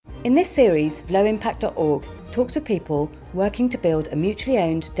In this series, lowimpact.org talks with people working to build a mutually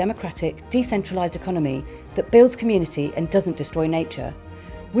owned, democratic, decentralised economy that builds community and doesn't destroy nature.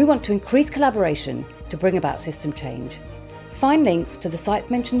 We want to increase collaboration to bring about system change. Find links to the sites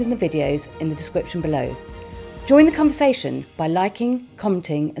mentioned in the videos in the description below. Join the conversation by liking,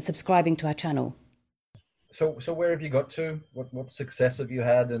 commenting and subscribing to our channel. So where have you got to? What success have you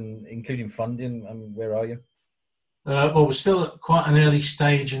had, and including funding, and where are you? Well, we're still at quite an early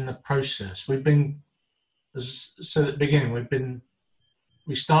stage in the process. We've been, as I said at the beginning,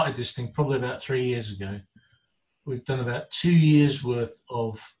 we started this thing probably about 3 years ago. We've done about 2 years worth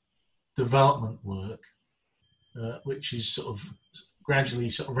of development work, which is sort of gradually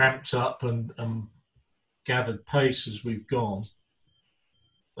sort of ramped up and gathered pace as we've gone.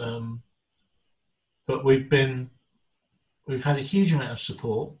 But we've had a huge amount of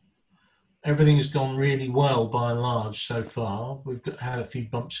support. Everything has gone really well by and large so far. We've had a few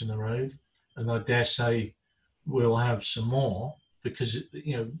bumps in the road, and I dare say we'll have some more because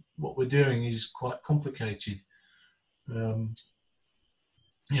what we're doing is quite complicated. There's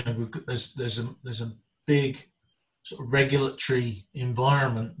a big sort of regulatory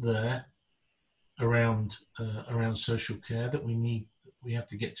environment there around social care that we have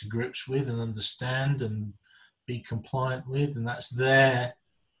to get to grips with and understand and be compliant with, and that's there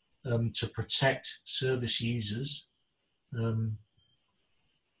to protect service users.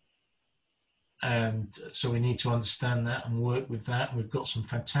 And so we need to understand that and work with that. We've got some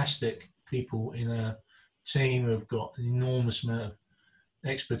fantastic people in our team who've got an enormous amount of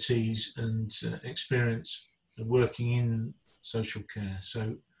expertise and experience of working in social care.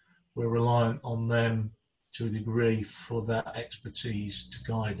 So we're reliant on them to a degree for that expertise to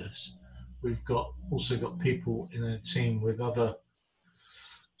guide us. We've also got people in our team with other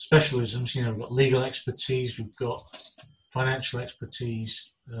specialisms. We've got legal expertise, we've got financial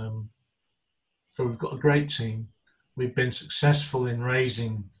expertise. So we've got a great team. We've been successful in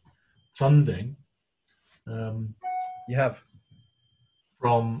raising funding. You have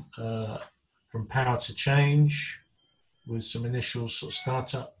from Power to Change, with some initial sort of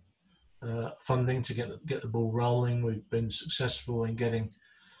startup funding to get the ball rolling. We've been successful in getting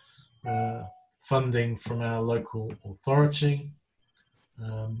funding from our local authority,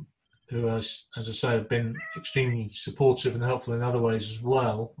 who, as I say, have been extremely supportive and helpful in other ways as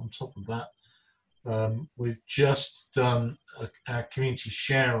well. On top of that, we've just done our community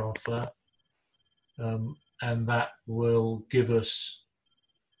share offer, and that will give us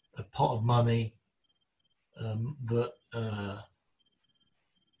a pot of money that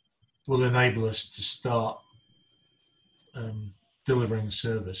will enable us to start delivering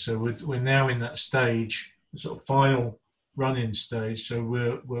service. So we're now in that stage, the sort of final run-in stage. So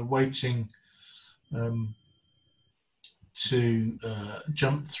we're waiting to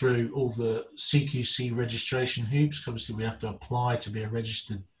jump through all the CQC registration hoops. Obviously, we have to apply to be a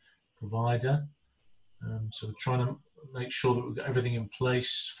registered provider. So we're trying to make sure that we've got everything in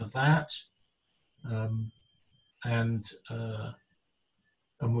place for that. And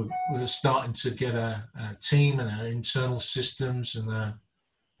we're starting to get our team and our internal systems and our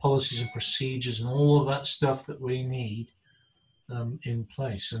policies and procedures and all of that stuff that we need in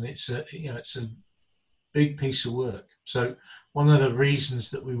place. And it's a big piece of work. So one of the reasons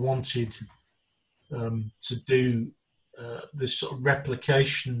that we wanted to do this sort of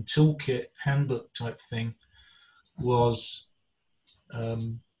replication toolkit handbook type thing was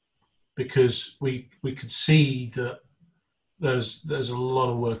because we could see that there's a lot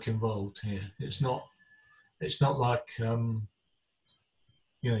of work involved here. It's not like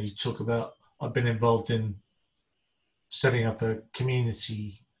you talk about. I've been involved in setting up a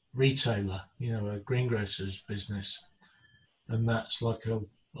community retailer, a greengrocer's business, and that's like a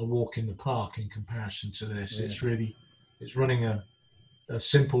walk in the park in comparison to this. Yeah. It's running a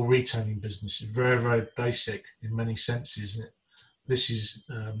simple retailing business. It's very, very basic in many senses. And this is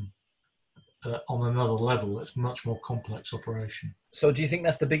on another level. It's a much more complex operation. So do you think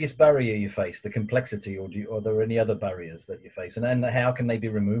that's the biggest barrier you face, the complexity, or are there any other barriers that you face? And how can they be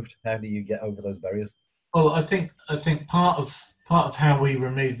removed? How do you get over those barriers? Well, I think part of how we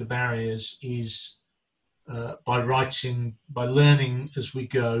remove the barriers is by learning as we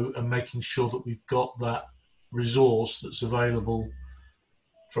go and making sure that we've got that resource that's available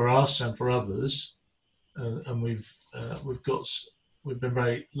for us and for others, and we've been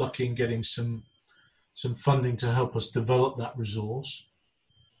very lucky in getting some funding to help us develop that resource,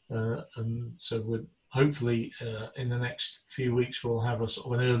 and so we're hopefully in the next few weeks we'll have a sort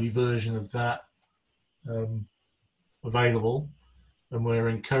of an early version of that available, and we're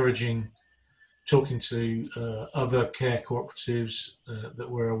encouraging talking to other care cooperatives that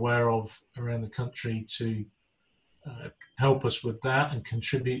we're aware of around the country to help us with that and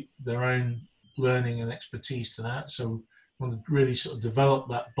contribute their own learning and expertise to that. So we want to really sort of develop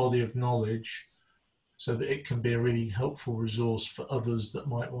that body of knowledge so that it can be a really helpful resource for others that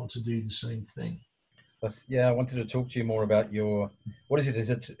might want to do the same thing. Yeah, I wanted to talk to you more about your, what is it? Is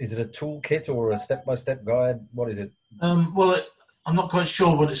it a toolkit or a step-by-step guide? What is it? Well, I'm not quite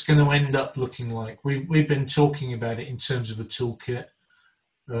sure what it's going to end up looking like. We've been talking about it in terms of a toolkit.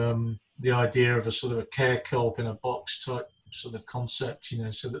 The idea of a sort of a care co-op in a box type sort of concept, you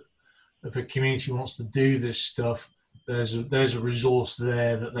know, so that if a community wants to do this stuff, there's a resource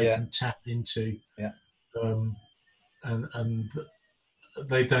there that they can tap into. Yeah. And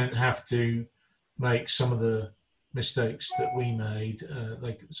they don't have to make some of the mistakes that we made.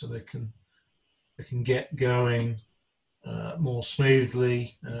 They can get going more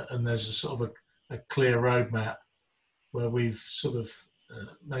smoothly, and there's a sort of a clear roadmap where we've sort of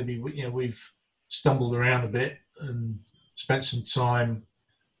we've stumbled around a bit and spent some time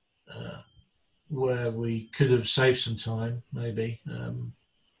where we could have saved some time, maybe.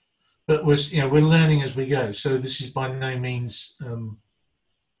 But we're learning as we go. So this is by no means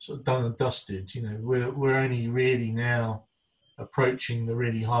sort of done and dusted. You know, we're only really now approaching the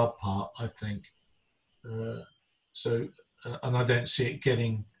really hard part, I think. And I don't see it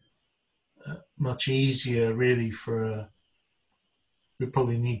getting much easier really we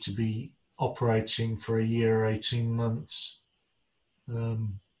probably need to be operating for a year or 18 months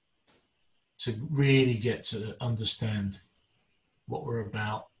to really get to understand what we're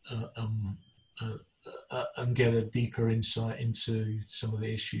about and get a deeper insight into some of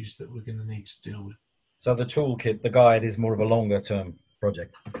the issues that we're going to need to deal with. So the toolkit, the guide, is more of a longer term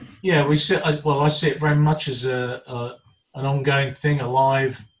project. Yeah, I see it very much as an ongoing thing, a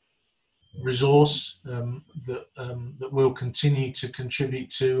live resource that we'll continue to contribute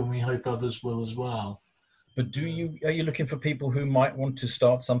to, and we hope others will as well. But are you looking for people who might want to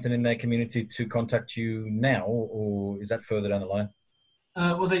start something in their community to contact you now, or is that further down the line?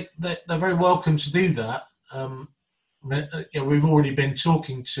 Well, they're very welcome to do that. We've already been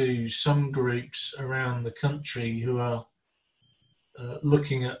talking to some groups around the country who are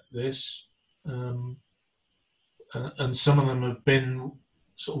looking at this, and some of them have been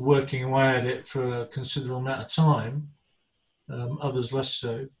sort of working away at it for a considerable amount of time, others less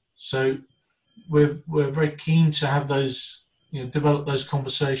so. So we're very keen to have those, develop those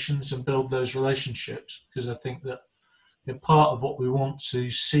conversations and build those relationships, because I think that part of what we want to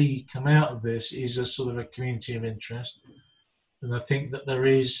see come out of this is a sort of a community of interest, and I think that there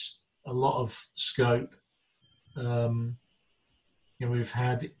is a lot of scope. We've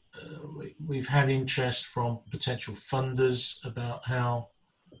had interest from potential funders about how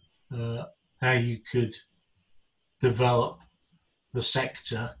you could develop the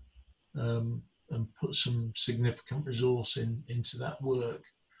sector and put some significant resource into that work.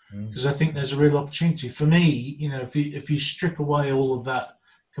 Because I think there's a real opportunity for me. If you strip away all of that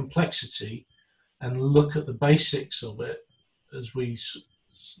complexity and look at the basics of it, as we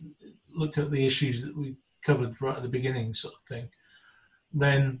look at the issues that we covered right at the beginning, sort of thing,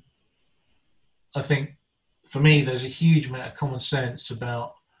 then I think for me there's a huge amount of common sense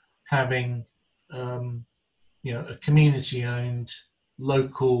about having a community-owned,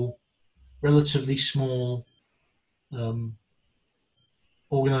 local, relatively small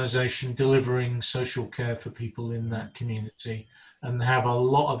organisation delivering social care for people in that community, and have a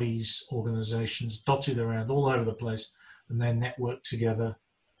lot of these organisations dotted around all over the place, and then network together.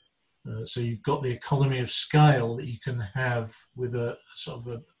 So you've got the economy of scale that you can have with a sort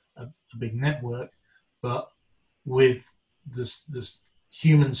of a big network, but with this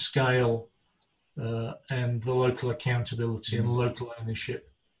human scale and the local accountability and local ownership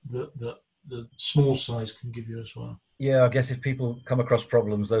that the small size can give you as well. Yeah, I guess if people come across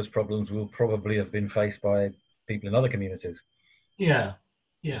problems, those problems will probably have been faced by people in other communities. Yeah.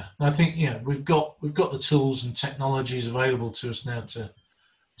 I think we've got the tools and technologies available to us now to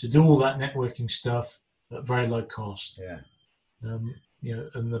do all that networking stuff at very low cost. Yeah. And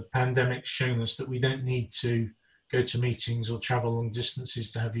the pandemic's shown us that we don't need to go to meetings or travel long distances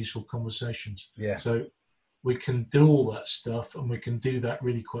to have useful conversations. Yeah. So we can do all that stuff, and we can do that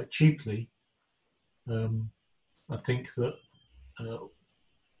really quite cheaply. I think that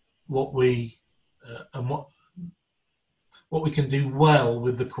what we can do well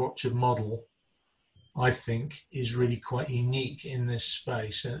with the cooperative model, I think, is really quite unique in this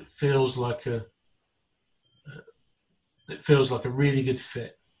space, and it feels like a really good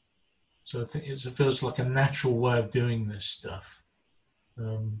fit. So I think it feels like a natural way of doing this stuff.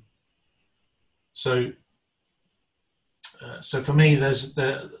 So for me, I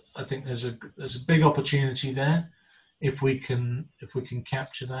think there's a big opportunity there if we can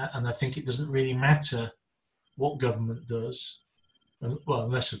capture that, and I think it doesn't really matter what government does, well,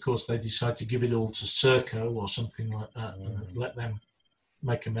 unless of course they decide to give it all to Serco or something like that, and let them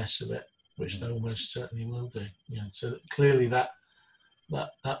make a mess of it, which they almost certainly will do. So clearly that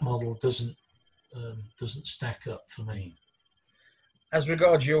model doesn't stack up for me. As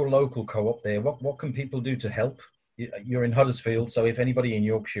regards your local co-op there, what can people do to help? You're in Huddersfield, so if anybody in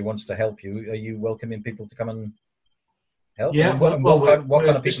Yorkshire wants to help you, are you welcoming people to come and help? Yeah. What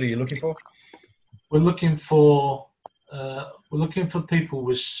kind of people are you looking for? We're looking for people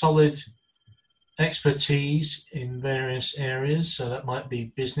with solid expertise in various areas. So that might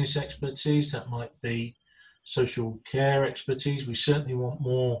be business expertise, that might be social care expertise. We certainly want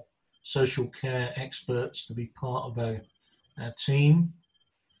more social care experts to be part of our team.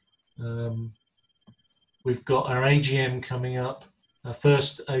 We've got our AGM coming up. Our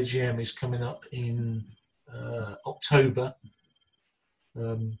first AGM is coming up in October.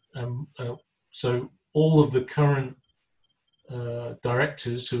 So all of the current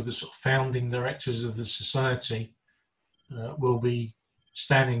directors, who are the sort of founding directors of the society, will be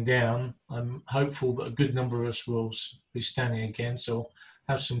standing down. I'm hopeful that a good number of us will be standing again, so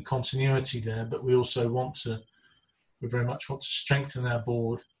have some continuity there. But we also we very much want to strengthen our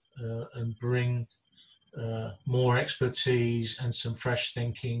board and bring more expertise and some fresh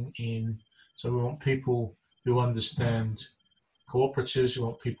thinking in. So we want people who understand cooperatives, we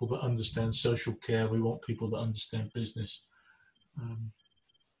want people that understand social care, we want people that understand business,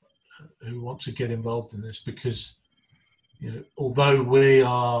 who want to get involved in this, because although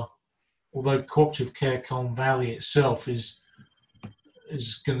Cooperative Care Colne Valley itself is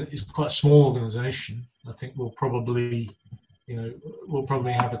quite a small organisation, I think we'll probably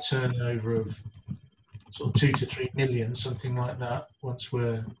have a turnover of sort of 2 to 3 million, something like that, once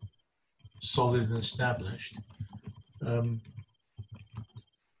we're solid and established.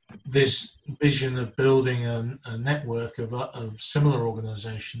 This vision of building a network of similar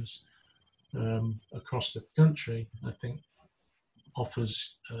organisations across the country, I think,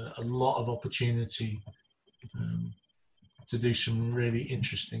 offers a lot of opportunity to do some really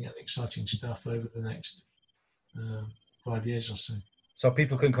interesting and exciting stuff over the next 5 years or so. So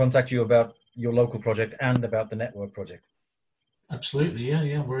people can contact you about your local project and about the network project? Absolutely,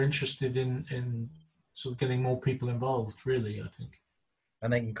 yeah. We're interested in sort of getting more people involved, really, I think.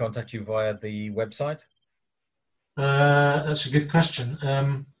 And they can contact you via the website? That's a good question.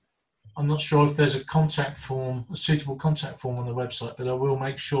 I'm not sure if there's a suitable contact form on the website, but I will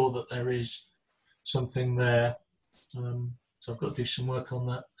make sure that there is something there. So I've got to do some work on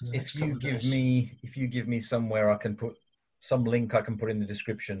that in the next couple of days. If you give me somewhere, I can put some link I can put in the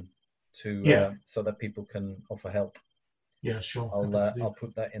description so that people can offer help. Yeah, sure. I'll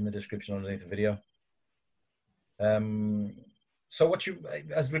put that in the description underneath the video. So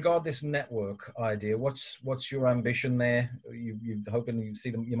as regard this network idea, what's your ambition there? You hoping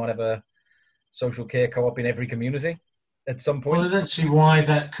you might have a social care co-op in every community at some point? Well, I don't see why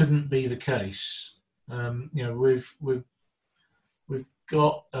that couldn't be the case. We've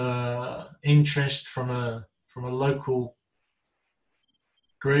got interest from a local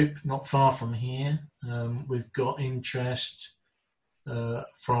group not far from here. We've got interest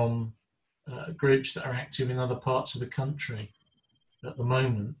from groups that are active in other parts of the country at the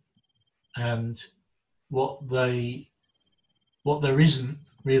moment, and what there isn't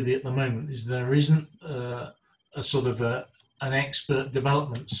really at the moment is there isn't a sort of an expert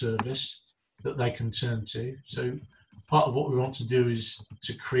development service that they can turn to. So part of what we want to do is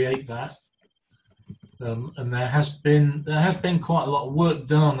to create that, and there has been quite a lot of work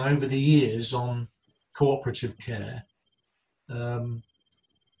done over the years on cooperative care, but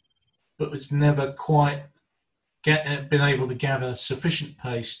it's never quite been able to gather sufficient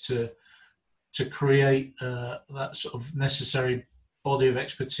pace to create that sort of necessary body of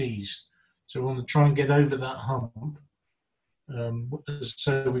expertise. So we want to try and get over that hump.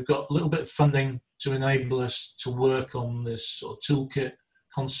 So we've got a little bit of funding to enable us to work on this sort of toolkit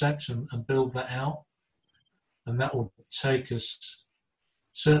concept and build that out. And that will take us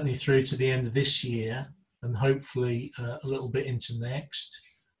certainly through to the end of this year and hopefully a little bit into next.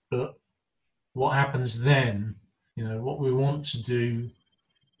 But what happens then, what we want to do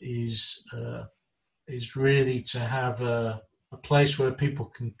is really to have a place where people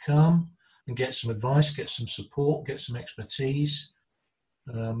can come and get some advice, get some support, get some expertise,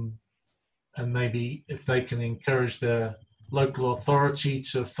 and maybe if they can encourage their local authority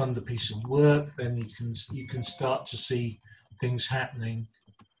to fund a piece of work, then you can start to see things happening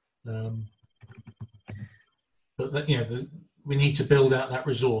But that, we need to build out that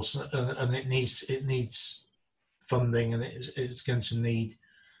resource, and it needs funding, and it's going to need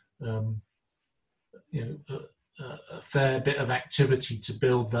a fair bit of activity to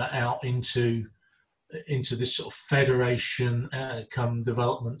build that out into this sort of federation come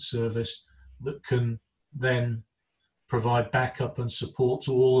development service that can then provide backup and support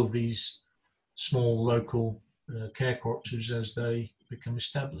to all of these small local care cooperatives as they become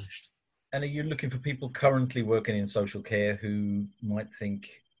established. And are you looking for people currently working in social care who might think,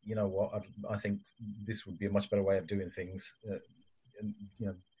 you know what, I think this would be a much better way of doing things? And,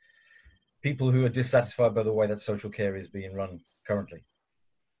 people who are dissatisfied by the way that social care is being run currently.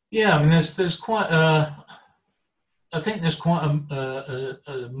 Yeah, I mean, there's quite I think there's quite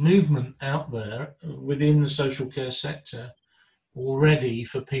a movement out there within the social care sector already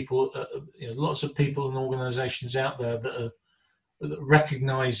for people. Lots of people and organisations out there that are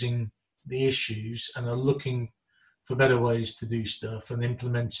recognising the issues and are looking for better ways to do stuff and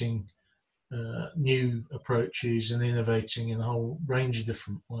implementing new approaches and innovating in a whole range of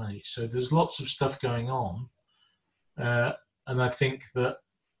different ways. So there's lots of stuff going on, and I think that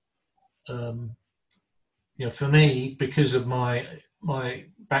for me, because of my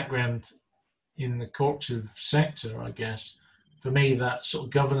background in the cooperative sector, I guess for me that sort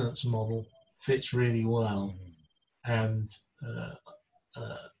of governance model fits really well, and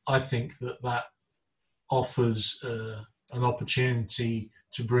I think that offers an opportunity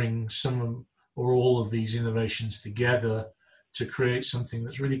to bring some or all of these innovations together to create something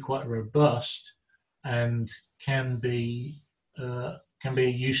that's really quite robust and can be a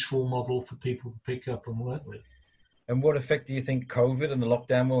useful model for people to pick up and work with. And what effect do you think COVID and the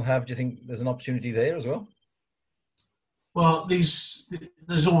lockdown will have? Do you think there's an opportunity there as well? Well, there's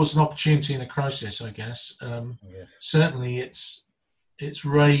always an opportunity in a crisis, I guess. Yes. Certainly, it's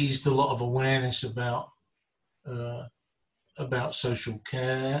raised a lot of awareness about social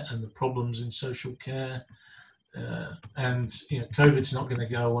care and the problems in social care, and COVID's not going to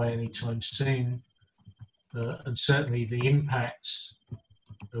go away anytime soon, and certainly the impacts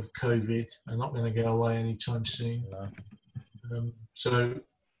of COVID are not going to go away anytime soon. No.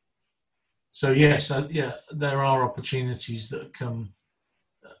 So yes, there are opportunities that come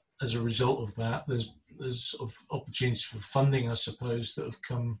as a result of that. There's sort of opportunities for funding, I suppose, that have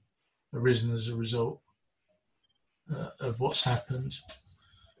arisen as a result of what's happened.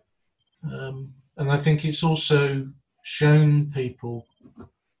 And I think it's also shown people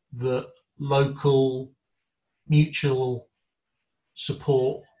that local mutual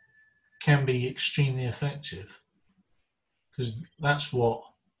support can be extremely effective, because that's what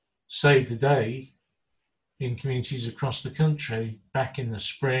saved the day in communities across the country back in the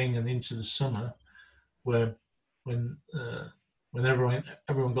spring and into the summer, where when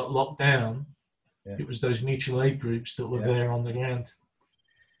everyone got locked down. Yeah. It was those mutual aid groups that were there on the ground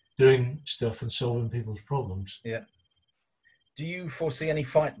doing stuff and solving people's problems. Yeah. Do you foresee any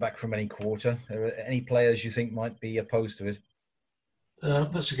fight back from any quarter? Or any players you think might be opposed to it?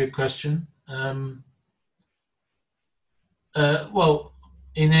 That's a good question. Well,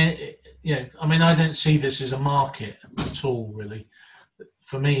 I don't see this as a market at all, really.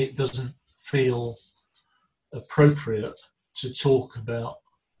 For me, it doesn't feel appropriate to talk about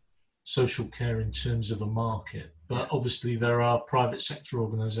social care in terms of a market, but obviously there are private sector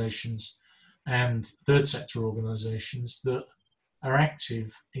organisations and third sector organisations that are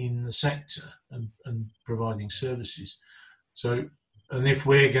active in the sector and providing services. So, and if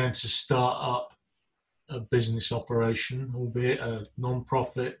we're going to start up a business operation, albeit a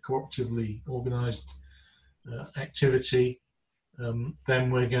non-profit, cooperatively organised activity,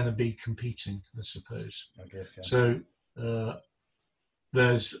 then we're going to be competing, I suppose. I guess, yeah. So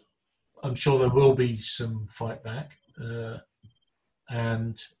I'm sure there will be some fight back, but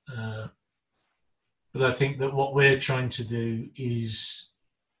I think that what we're trying to do is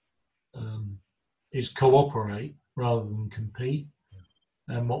cooperate rather than compete.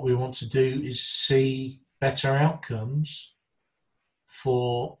 And what we want to do is see better outcomes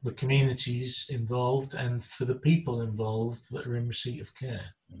for the communities involved and for the people involved that are in receipt of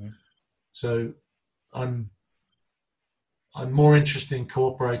care. Mm-hmm. So I'm more interested in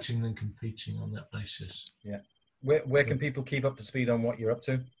cooperating than competing on that basis. Yeah. Where can people keep up to speed on what you're up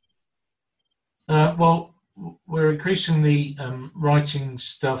to? Well, we're increasingly writing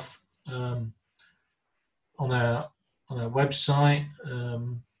stuff on our website.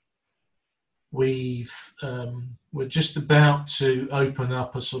 We're just about to open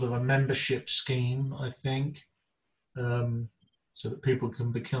up a sort of a membership scheme, I think, so that people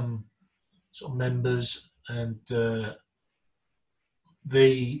can become sort of members, and the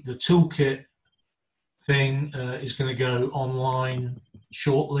toolkit thing is going to go online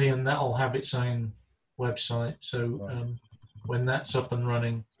shortly, and that'll have its own website. So when that's up and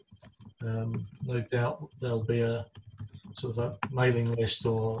running, no doubt there'll be a sort of a mailing list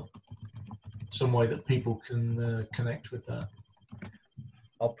or some way that people can connect with that.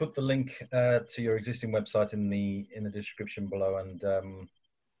 I'll put the link to your existing website in the description below, and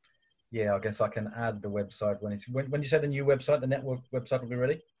yeah, I guess I can add the website when you say the new website, the network website will be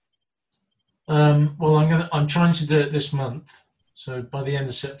ready. Well, I'm trying to do it this month, so by the end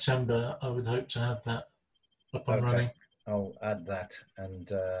of September, I would hope to have that up and running. I'll add that,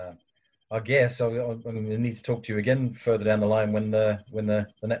 and I guess I'm going to need to talk to you again further down the line when the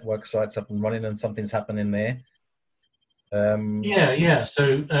network site's up and running and something's happening there. Yeah.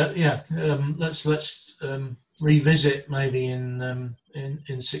 So let's revisit maybe in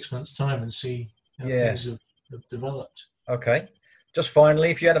 6 months' time and see how things have developed. Okay. Just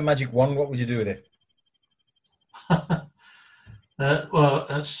finally, if you had a magic wand, what would you do with it? Well,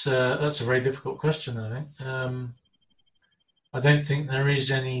 that's a very difficult question, I think. I don't think there is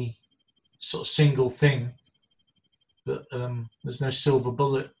any sort of single thing that there's no silver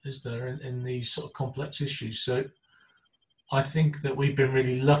bullet, is there, in these sort of complex issues. So I think that we've been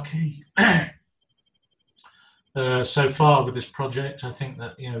really lucky so far with this project. I think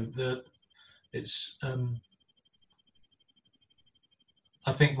that it's.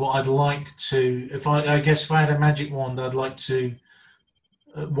 I think what I'd like to, if I had a magic wand, I'd like to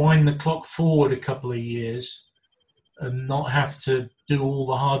wind the clock forward a couple of years and not have to do all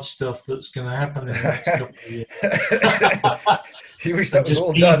the hard stuff that's going to happen in the next couple of years. You wish that was just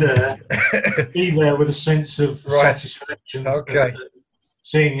all done. Be there with a sense of satisfaction. Okay.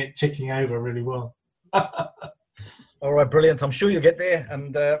 Seeing it ticking over really well. All right, brilliant. I'm sure you'll get there,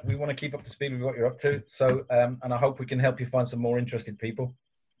 and we want to keep up to speed with what you're up to. So, and I hope we can help you find some more interested people.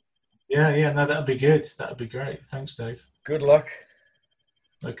 Yeah, no, that'd be good. That'd be great. Thanks, Dave. Good luck.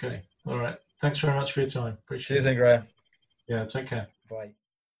 Okay. All right. Thanks very much for your time. Appreciate it. Cheers, Graham. Yeah, take care. Bye.